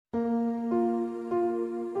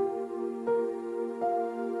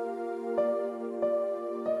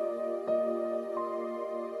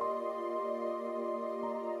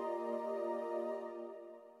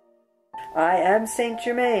I am Saint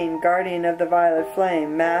Germain, guardian of the violet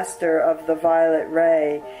flame, master of the violet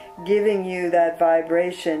ray, giving you that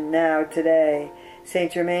vibration now today.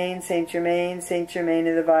 Saint Germain, Saint Germain, Saint Germain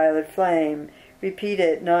of the violet flame. Repeat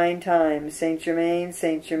it 9 times. Saint Germain,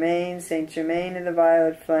 Saint Germain, Saint Germain of the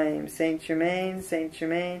violet flame. Saint Germain, Saint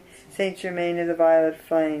Germain, Saint Germain of the violet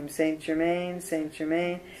flame. Saint Germain, Saint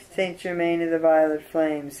Germain, Saint Germain of the violet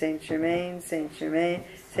flame. Saint Germain, Saint Germain,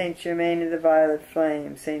 Saint Germain of the violet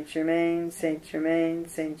flame. Saint Germain, Saint Germain,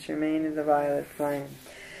 Saint Germain of the violet flame.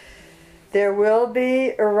 There will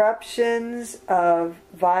be eruptions of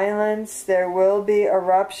violence. There will be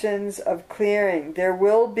eruptions of clearing. There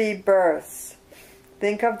will be births.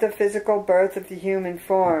 Think of the physical birth of the human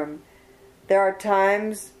form. There are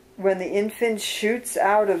times when the infant shoots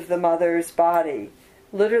out of the mother's body,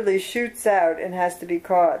 literally shoots out and has to be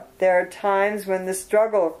caught. There are times when the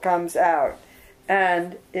struggle comes out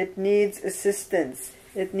and it needs assistance.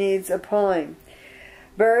 It needs a pulling.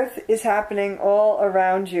 Birth is happening all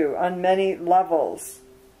around you on many levels,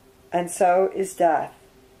 and so is death.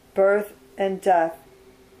 Birth and death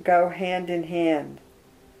go hand in hand.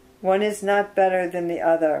 One is not better than the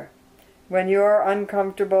other. When you are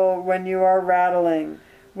uncomfortable, when you are rattling,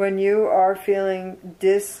 when you are feeling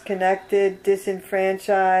disconnected,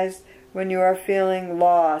 disenfranchised, when you are feeling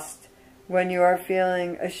lost, when you are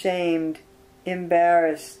feeling ashamed,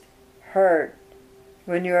 embarrassed, hurt,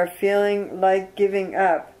 when you are feeling like giving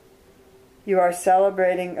up, you are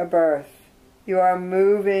celebrating a birth. You are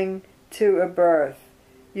moving to a birth.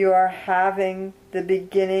 You are having the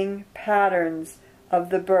beginning patterns of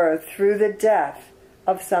the birth through the death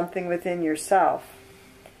of something within yourself.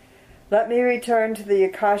 Let me return to the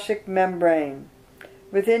Akashic membrane.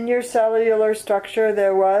 Within your cellular structure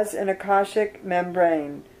there was an Akashic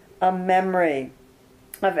membrane, a memory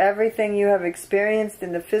of everything you have experienced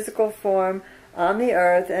in the physical form on the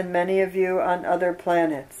earth and many of you on other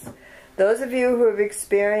planets. Those of you who have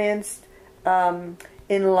experienced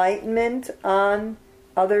enlightenment on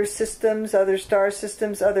other systems, other star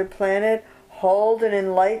systems, other planet, hold an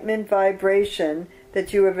enlightenment vibration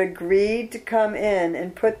that you have agreed to come in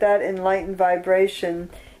and put that enlightened vibration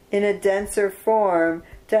in a denser form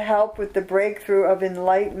to help with the breakthrough of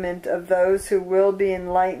enlightenment of those who will be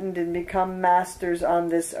enlightened and become masters on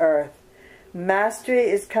this earth. Mastery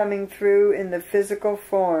is coming through in the physical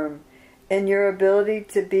form, in your ability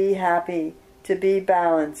to be happy, to be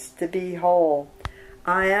balanced, to be whole.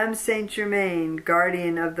 I am Saint Germain,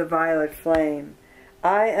 guardian of the violet flame.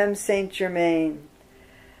 I am Saint Germain.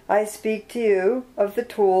 I speak to you of the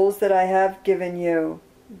tools that I have given you.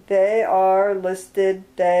 They are listed,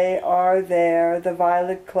 they are there, the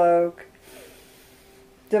violet cloak,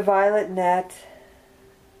 the violet net,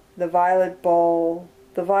 the violet bowl,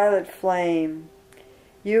 the violet flame.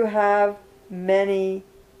 You have many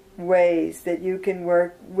ways that you can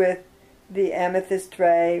work with the amethyst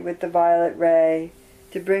ray, with the violet ray,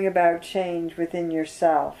 to bring about change within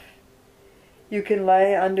yourself. You can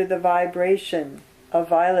lay under the vibration of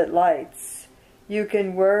violet lights. You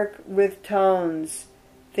can work with tones,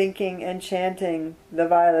 thinking and chanting the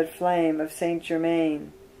violet flame of Saint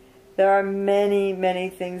Germain. There are many, many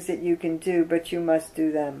things that you can do, but you must do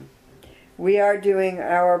them. We are doing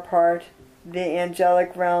our part. The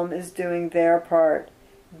angelic realm is doing their part.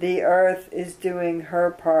 The earth is doing her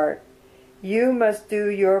part. You must do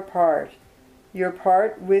your part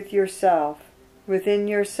with yourself, within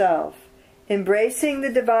yourself, embracing the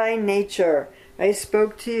divine nature. I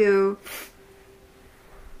spoke to you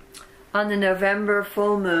on the November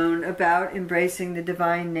full moon about embracing the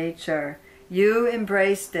divine nature. You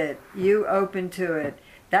embraced it. You opened to it.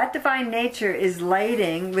 That divine nature is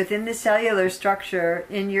lighting within the cellular structure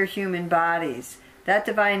in your human bodies. That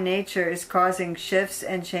divine nature is causing shifts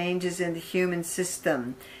and changes in the human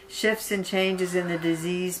system, shifts and changes in the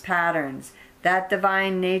disease patterns. That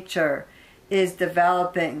divine nature is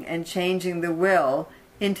developing and changing the will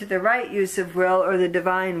into the right use of will, or the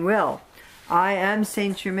divine will. I am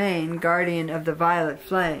Saint Germain, guardian of the violet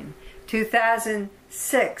flame.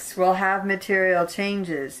 2006 will have material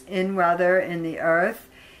changes in weather, in the earth,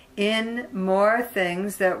 in more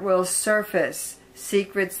things that will surface.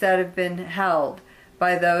 Secrets that have been held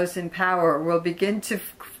by those in power will begin to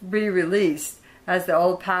be released as the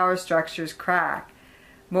old power structures crack.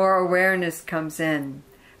 More awareness comes in,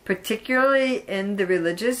 particularly in the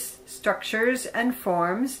religious structures and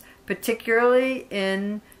forms, particularly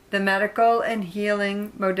in the medical and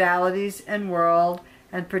healing modalities and world,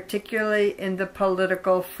 and particularly in the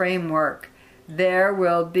political framework. There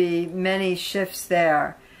will be many shifts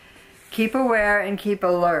there. Keep aware and keep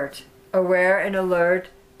alert. Aware and alert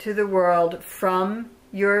to the world from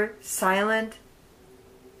your silent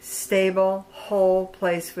stable, whole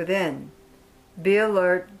place within. Be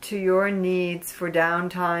alert to your needs for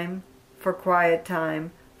downtime, for quiet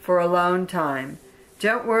time, for alone time.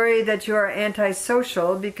 Don't worry that you are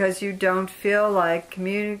antisocial because you don't feel like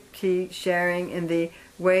community sharing in the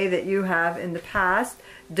way that you have in the past.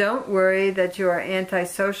 Don't worry that you are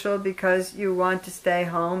antisocial because you want to stay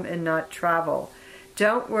home and not travel.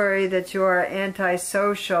 Don't worry that you are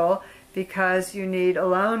antisocial because you need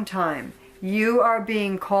alone time. You are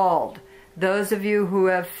being called. Those of you who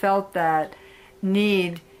have felt that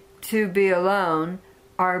need to be alone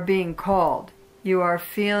are being called. You are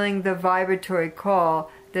feeling the vibratory call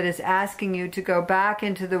that is asking you to go back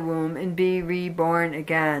into the womb and be reborn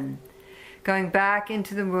again. Going back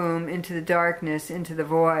into the womb, into the darkness, into the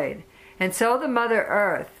void. And so the Mother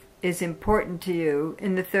Earth is important to you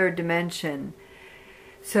in the third dimension,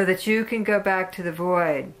 so that you can go back to the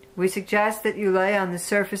void. We suggest that you lay on the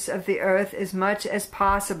surface of the earth as much as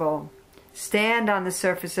possible. Stand on the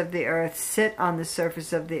surface of the earth, sit on the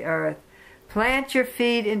surface of the earth. Plant your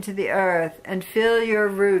feet into the earth and feel your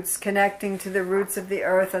roots connecting to the roots of the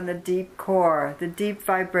earth on the deep core, the deep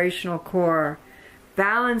vibrational core.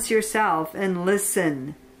 Balance yourself and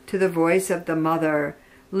listen to the voice of the Mother.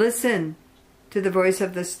 Listen to the voice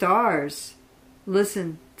of the stars.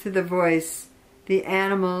 Listen to the voice, the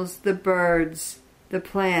animals, the birds, the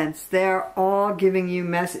plants. They are all giving you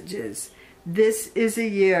messages. This is a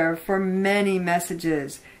year for many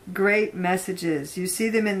messages, great messages. You see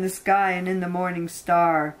them in the sky and in the morning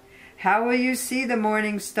star. How will you see the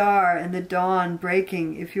morning star and the dawn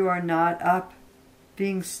breaking if you are not up,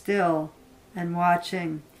 being still and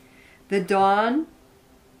watching? The dawn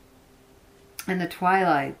and the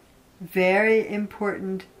twilight, very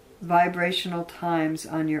important vibrational times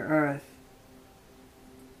on your earth.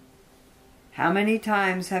 How many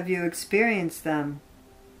times have you experienced them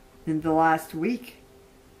in the last week,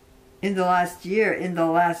 in the last year, in the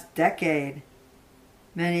last decade?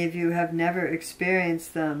 Many of you have never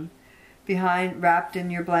experienced them. Wrapped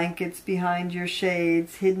in your blankets, behind your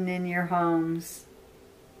shades, hidden in your homes.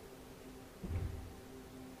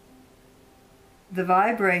 The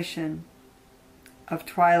vibration of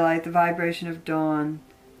twilight, the vibration of dawn,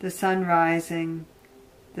 the sun rising,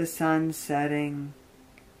 the sun setting.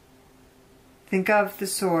 Think of the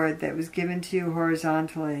sword that was given to you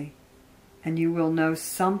horizontally, and you will know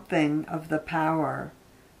something of the power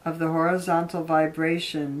of the horizontal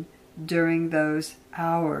vibration during those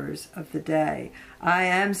hours of the day. I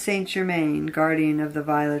am Saint Germain, guardian of the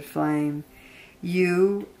violet flame.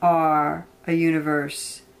 You are a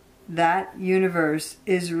universe. That universe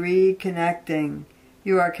is reconnecting.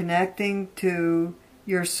 You are connecting to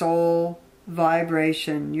your soul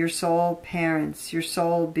vibration, your soul parents, your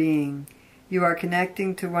soul being. You are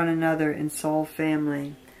connecting to one another in soul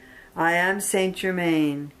family. I am Saint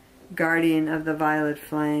Germain, guardian of the violet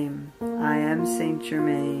flame. I am Saint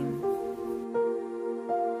Germain.